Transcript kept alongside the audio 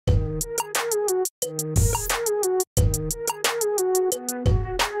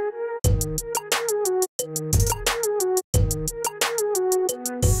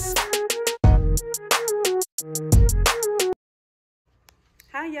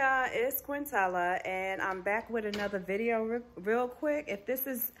y'all, it's Quintella, and I'm back with another video real quick. If this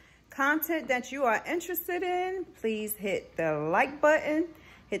is content that you are interested in, please hit the like button,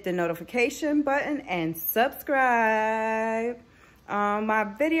 hit the notification button, and subscribe. My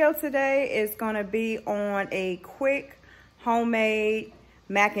video today is going to be on a quick homemade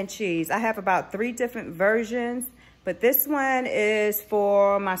mac and cheese. I have about 3 different versions, but this one is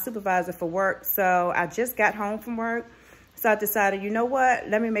for my supervisor for work. So I just got home from work. So I decided, you know what,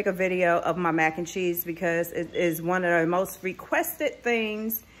 let me make a video of my mac and cheese because it is one of the most requested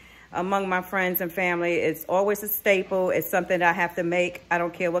things among my friends and family. It's always a staple. It's something that I have to make. I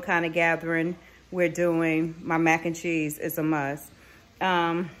don't care what kind of gathering we're doing. My mac and cheese is a must.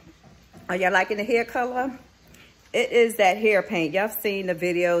 Are y'all liking the hair color? It is that hair paint. Y'all seen the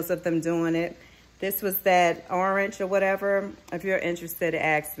videos of them doing it. This was that orange or whatever. If you're interested,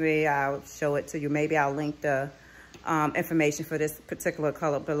 ask me. I'll show it to you. Maybe I'll link the information for this particular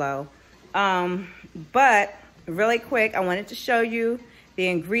color below. But really quick, I wanted to show you the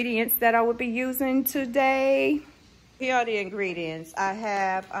ingredients that I would be using today. Here are the ingredients. I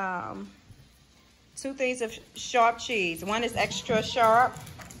have 2 things of sharp cheese. One is extra sharp.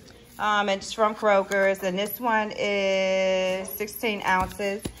 It's from Kroger's, and this one is 16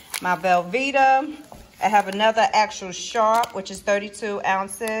 ounces. My Velveeta, I have another actual sharp, which is 32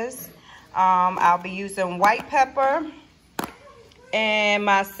 ounces. I'll be using white pepper, and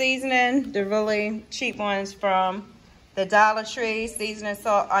my seasoning, the really cheap ones from the Dollar Tree, seasoning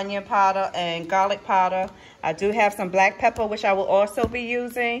salt, onion powder, and garlic powder. I do have some black pepper, which I will also be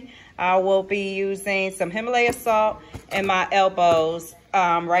using. I will be using some Himalaya salt and my elbows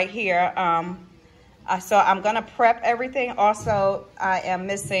right here. So I'm gonna prep everything. Also,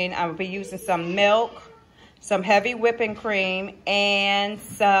 I'll be using some milk, some heavy whipping cream, and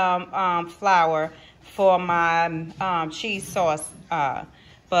some flour for my cheese sauce.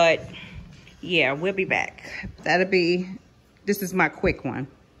 But yeah, we'll be back. This is my quick one.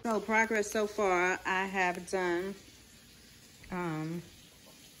 So progress so far, I have done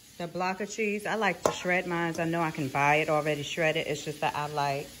the block of cheese. I like to shred mine. I know I can buy it already shredded. It's just that I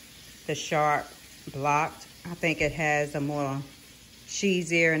like the sharp blocked. I think it has a more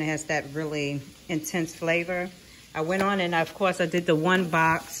cheesier and it has that really intense flavor. I went on and of course I did the 1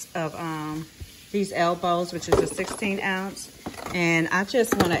 box of these elbows, which is a 16 ounce. And I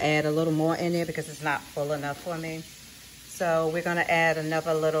just want to add a little more in there because it's not full enough for me. So we're going to add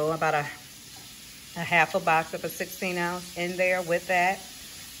another little, about a half a box of a 16 ounce in there with that.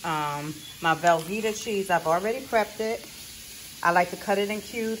 My Velveeta cheese, I've already prepped it. I like to cut it in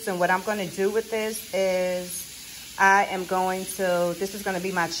cubes. And what I'm going to do with this is this is going to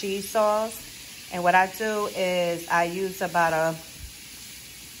be my cheese sauce. And what I do is I use about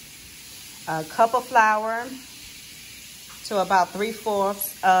a cup of flour to about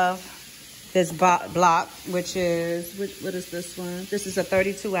 3/4 of this block, which is, what is this one? This is a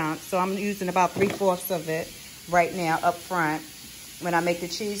 32 ounce. So I'm using about 3/4 of it right now up front when I make the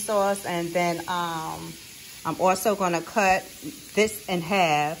cheese sauce. And then I'm also going to cut this in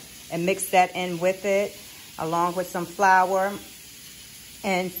half and mix that in with it, along with some flour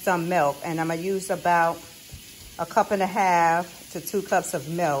and some milk. And I'm going to use about 1.5 to 2 cups of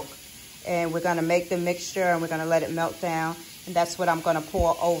milk. And we're going to make the mixture and we're going to let it melt down. And that's what I'm going to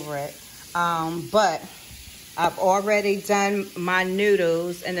pour over it. But I've already done my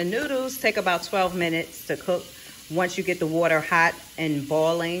noodles. And the noodles take about 12 minutes to cook once you get the water hot and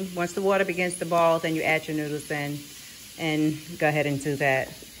boiling. Once the water begins to boil, then you add your noodles in. And go ahead and do that.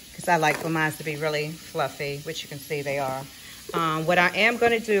 Because I like for mine to be really fluffy, which you can see they are. What I am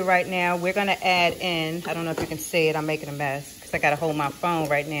going to do right now, we're going to add in, I don't know if you can see it, I'm making a mess because I got to hold my phone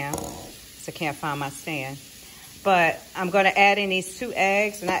right now, so I can't find my stand. But I'm going to add in these 2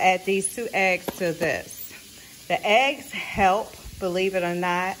 eggs, and I add these 2 eggs to this. The eggs help, believe it or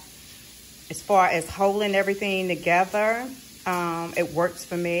not, as far as holding everything together. It works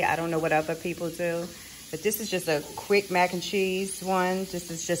for me. I don't know what other people do. But this is just a quick mac and cheese one.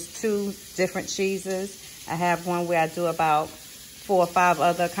 This is just 2 different cheeses. I have one where I do about 4 or 5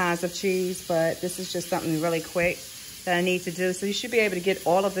 other kinds of cheese, but this is just something really quick that I need to do. So you should be able to get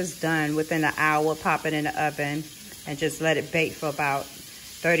all of this done within an hour. Pop it in the oven and just let it bake for about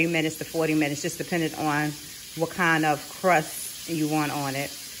 30 minutes to 40 minutes, just depending on what kind of crust you want on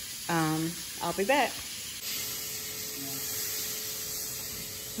it. I'll be back.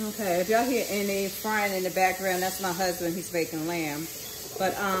 Okay, if y'all hear any frying in the background, that's my husband. He's baking lamb.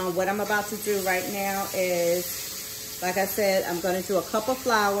 But what I'm about to do right now is, like I said, I'm going to do a cup of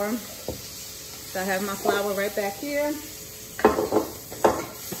flour. So I have my flour right back here.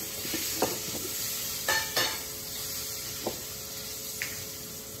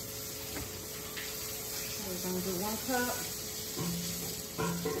 We're gonna do 1 cup.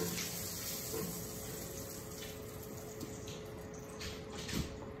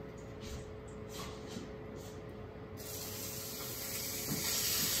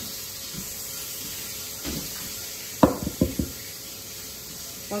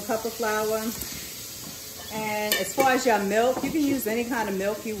 One cup of flour. And as far as your milk, you can use any kind of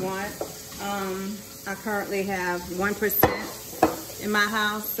milk you want. I currently have 1% in my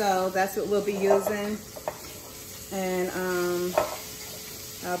house, so that's what we'll be using. And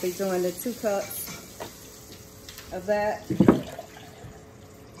I'll be doing the 2 cups of that.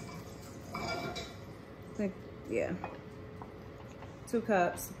 Yeah, 2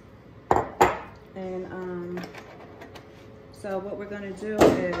 cups. And so what we're gonna do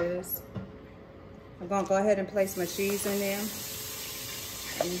is, I'm gonna go ahead and place my cheese in there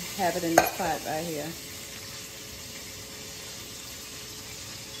and have it in this pot right here.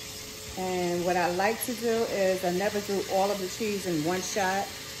 And what I like to do is, I never do all of the cheese in one shot.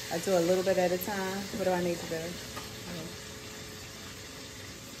 I do a little bit at a time. What do I need to do?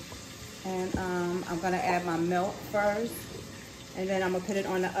 And I'm gonna add my milk first, and then I'm gonna put it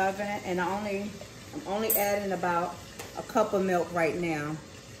on the oven. And I'm only adding about a cup of milk right now.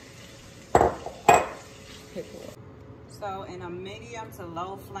 So in a medium to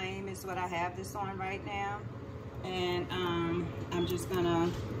low flame is what I have this on right now. And I'm just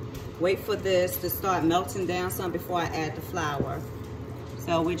gonna wait for this to start melting down some before I add the flour.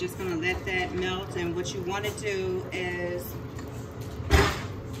 So we're just gonna let that melt. And what you wanna do is,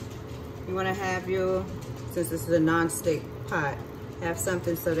 you wanna have your, since this is a non-stick pot, have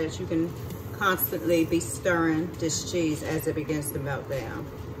something so that you can constantly be stirring this cheese as it begins to melt down.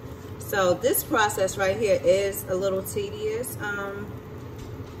 So this process right here is a little tedious,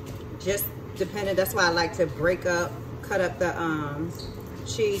 just depending. That's why I like to cut up the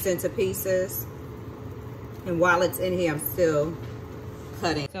cheese into pieces. And while it's in here, I'm still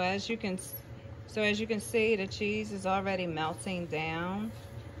cutting. So as you can see, the cheese is already melting down.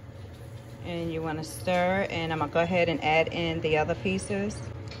 And you want to stir, and I'm gonna go ahead and add in the other pieces.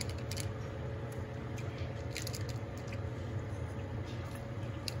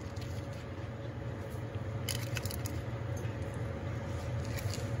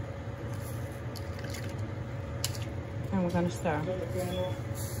 And we're gonna stir.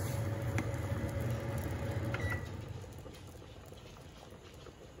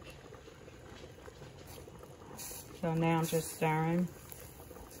 So now I'm just stirring.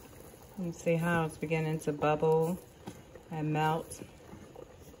 You see how it's beginning to bubble and melt.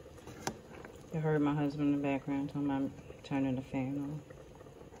 You heard my husband in the background talking about turning the fan on.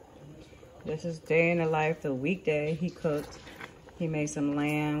 This is day in the life, the weekday. He cooked. He made some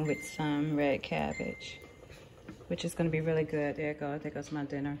lamb with some red cabbage, which is going to be really good. There it goes. There goes my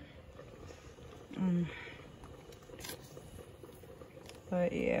dinner.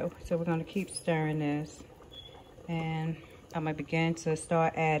 But yeah, so we're going to keep stirring this. And I'm going to begin to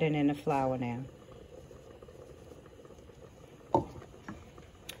start adding in the flour now.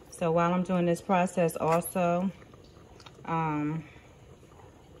 So while I'm doing this process also,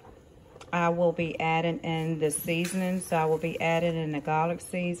 I will be adding in the seasoning. So I will be adding in the garlic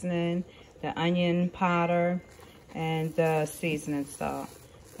seasoning, the onion powder, and the seasoning salt.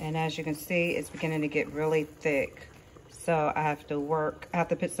 And as you can see, it's beginning to get really thick. So I have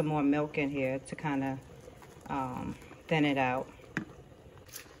to put some more milk in here to kind of thin it out.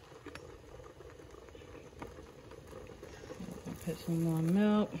 Put some more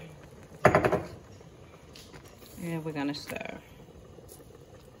milk. And we're gonna stir.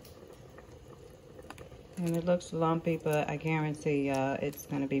 And it looks lumpy, but I guarantee it's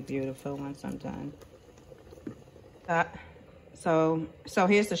gonna be beautiful once I'm done. So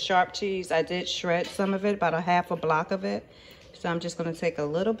here's the sharp cheese. I did shred some of it, about a half a block of it. So I'm just gonna take a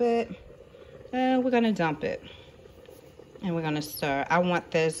little bit and we're gonna dump it. And we're gonna stir. I want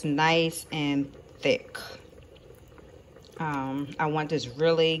this nice and thick. I want this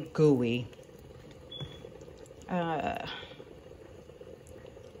really gooey. And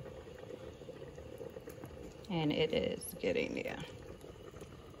it is getting there.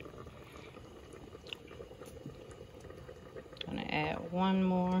 Gonna add one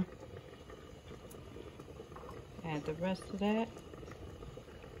more. Add the rest of that.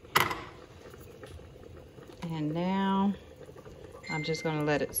 And now I'm just gonna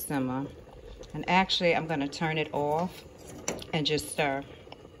let it simmer. And actually I'm gonna turn it off and just stir.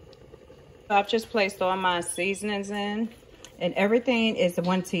 So I've just placed all my seasonings in, and everything is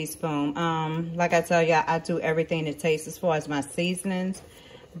 1 teaspoon. Like I tell you, I do everything it tastes as far as my seasonings.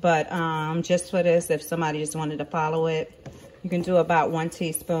 But just for this, if somebody just wanted to follow it, you can do about 1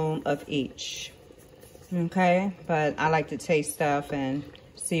 teaspoon of each. Okay, but I like to taste stuff and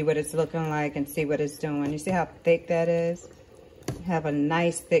see what it's looking like and see what it's doing. You see how thick that is? Have a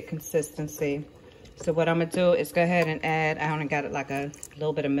nice thick consistency. So what I'm gonna do is go ahead and add, I only got like a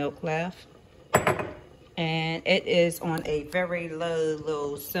little bit of milk left. And it is on a very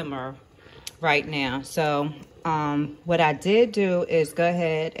low simmer right now. So what I did do is go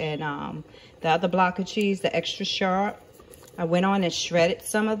ahead and the other block of cheese, the extra sharp, I went on and shredded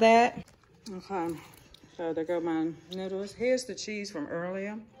some of that. Okay, so there go my noodles. Here's the cheese from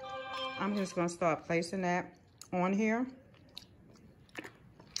earlier. I'm just gonna start placing that on here.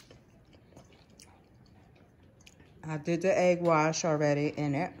 I did the egg wash already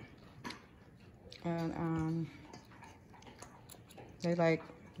in it. And they like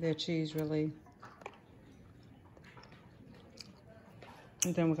their cheese really.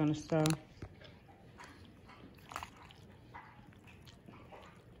 And then we're gonna stir.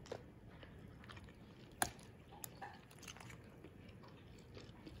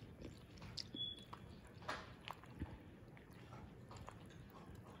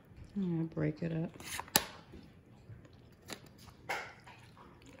 And break it up.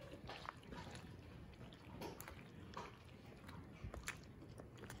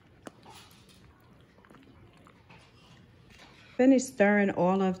 Finished stirring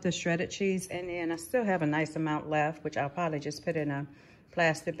all of the shredded cheese in there, and I still have a nice amount left, which I'll probably just put in a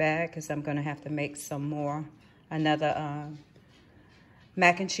plastic bag because I'm gonna have to make some more, another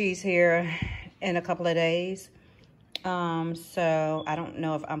mac and cheese here in a couple of days. So I don't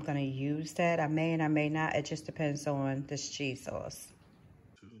know if I'm gonna use that. I may and I may not. It just depends on this cheese sauce.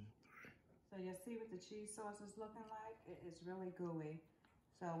 So you see what the cheese sauce is looking like? It is really gooey.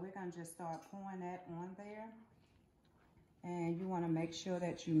 So we're gonna just start pouring that on there. And you want to make sure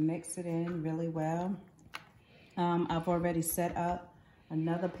that you mix it in really well. I've already set up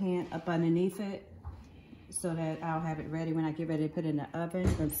another pan up underneath it so that I'll have it ready when I get ready to put it in the oven.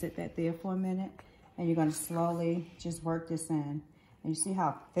 I'm gonna sit that there for a minute, and you're gonna slowly just work this in. And you see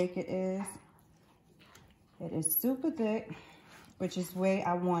how thick it is? It is super thick, which is the way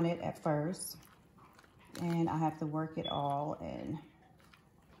I want it at first. And I have to work it all in.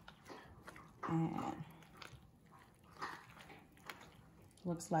 And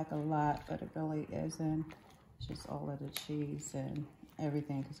looks like a lot, but it really isn't. It's just all of the cheese and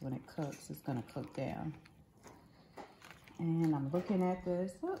everything, because when it cooks, it's gonna cook down. And I'm looking at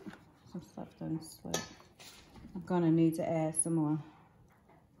this. Look, some stuff done slip. I'm gonna need to add some more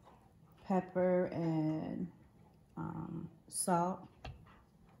pepper and salt.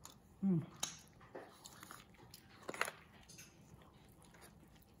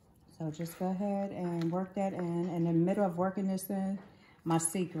 So just go ahead and work that in. In the middle of working this in, my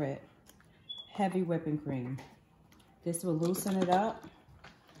secret, heavy whipping cream. This will loosen it up,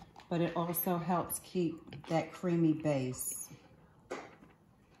 but it also helps keep that creamy base.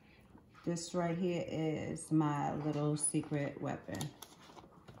 This right here is my little secret weapon.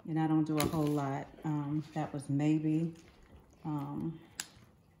 And I don't do a whole lot. That was maybe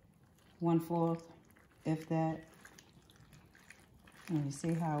 1/4, if that. And you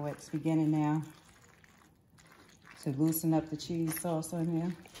see how it's beginning now to loosen up the cheese sauce on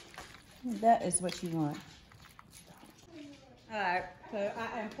here. And that is what you want. All right, so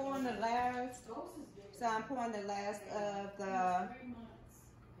I am pouring the last. So I'm pouring the last of the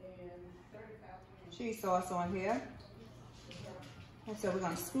cheese sauce on here. And so we're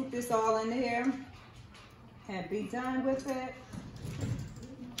gonna scoop this all in here and be done with it.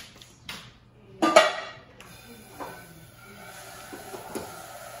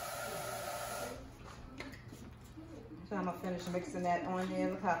 So I'm gonna finish mixing that on there.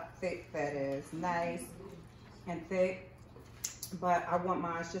 Look how thick that is. Nice and thick. But I want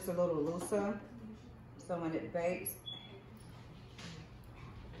mine just a little looser. So when it bakes,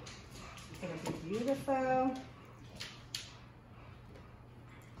 it's gonna be beautiful.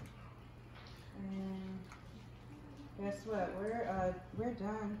 And guess what? We're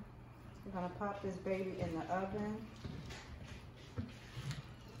done. We're gonna pop this baby in the oven.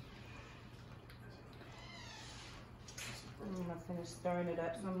 I'm gonna finish stirring it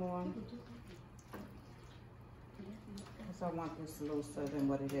up some more. Because I want this looser than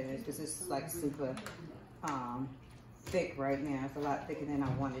what it is. Because it's like super thick right now. It's a lot thicker than I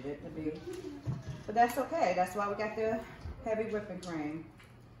wanted it to be. But that's okay. That's why we got the heavy whipping cream,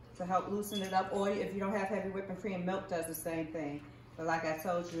 to help loosen it up. Or if you don't have heavy whipping cream, milk does the same thing. But like I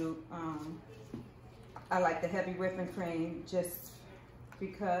told you, I like the heavy whipping cream just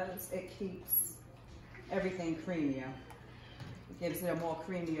because it keeps everything creamier. It gives it a more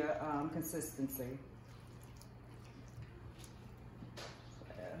creamier consistency.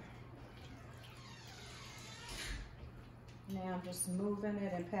 Now I'm just moving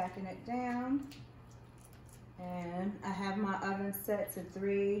it and packing it down. And I have my oven set to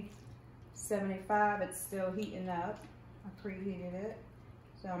 375. It's still heating up. I preheated it.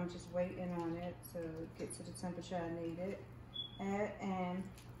 So I'm just waiting on it to get to the temperature I need it at. And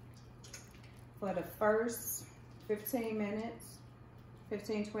for the first 15 minutes,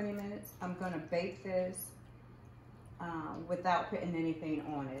 15-20 minutes, I'm gonna bake this without putting anything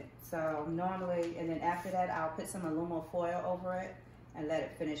on it. So normally, and then after that, I'll put some aluminum foil over it and let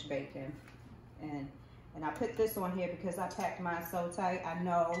it finish baking. And I put this on here because I packed mine so tight. I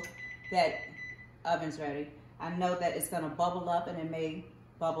know that oven's ready. I know that it's gonna bubble up and it may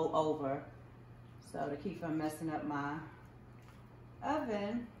bubble over. So to keep from messing up my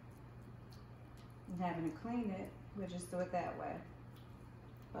oven and having to clean it, we'll just do it that way.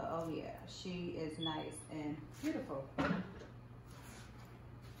 But oh yeah, she is nice and beautiful. Y'all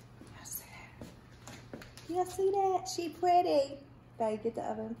see that? Y'all see that? She pretty. Babe, get the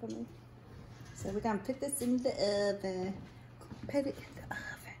oven for me. So we're gonna put this in the oven. Put it in the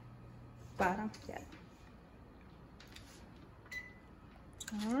oven. Bottom, yeah.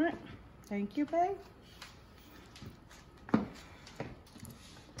 All right, thank you, babe.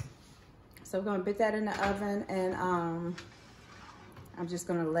 So we're gonna put that in the oven, and I'm just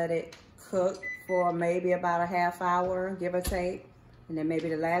gonna let it cook for maybe about a half hour, give or take. And then maybe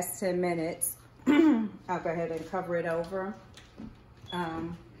the last 10 minutes, I'll go ahead and cover it over.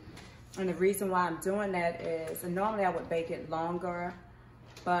 And the reason why I'm doing that is, and normally I would bake it longer,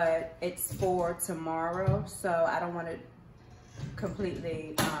 but it's for tomorrow. So I don't want to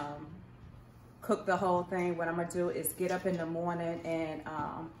completely cook the whole thing. What I'm gonna do is get up in the morning and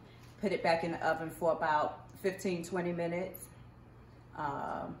put it back in the oven for about 15-20 minutes.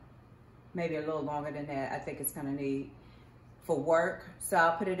 Maybe a little longer than that. I think it's gonna need for work. So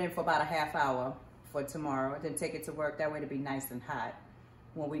I'll put it in for about a half hour for tomorrow, then take it to work. That way it'll be nice and hot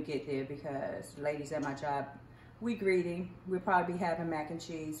when we get there, because ladies at my job, we greedy. We'll probably be having mac and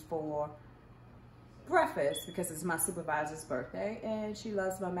cheese for breakfast because it's my supervisor's birthday and she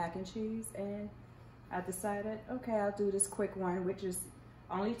loves my mac and cheese. And I decided, okay, I'll do this quick one, which is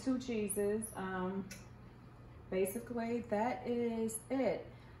only 2 cheeses. Basically, that is it.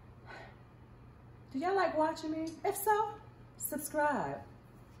 Do y'all like watching me? If so, subscribe.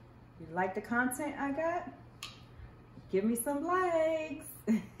 You like the content I got? Give me some likes.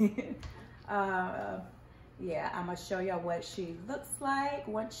 Yeah, I'm gonna show y'all what she looks like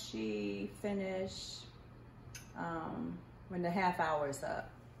once she finished, when the half hour is up.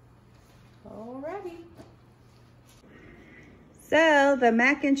 Alrighty. So the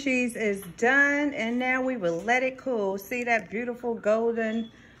mac and cheese is done, and now we will let it cool. See that beautiful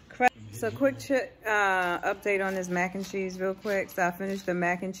golden crust? So quick update on this mac and cheese real quick. So I finished the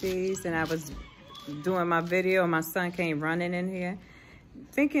mac and cheese and I was doing my video and my son came running in here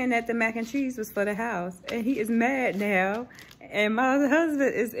thinking that the mac and cheese was for the house, and he is mad now. And my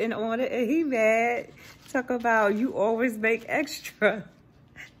husband is in on it and he mad. Talk about, you always make extra.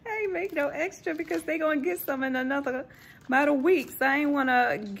 I ain't make no extra because they gonna get some in another about a week. So I ain't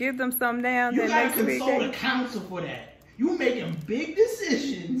wanna give them some down. You gotta consult the council for that. You making big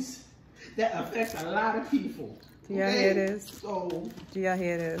decisions that affect a lot of people. Do y'all hear this? So do y'all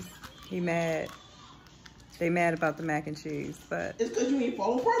hear this? He mad. They mad about the mac and cheese, but it's because you ain't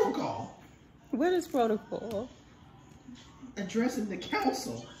follow protocol. What is protocol? Addressing the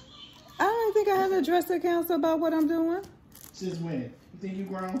council. I don't think I have to address the council about what I'm doing. Since when? You think you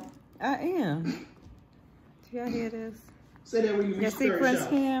grown? I am. Do y'all hear this? Say that when you see Prince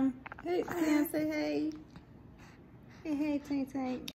Cam. Hey, Cam, say hey. Hey, hey, Tank Tank.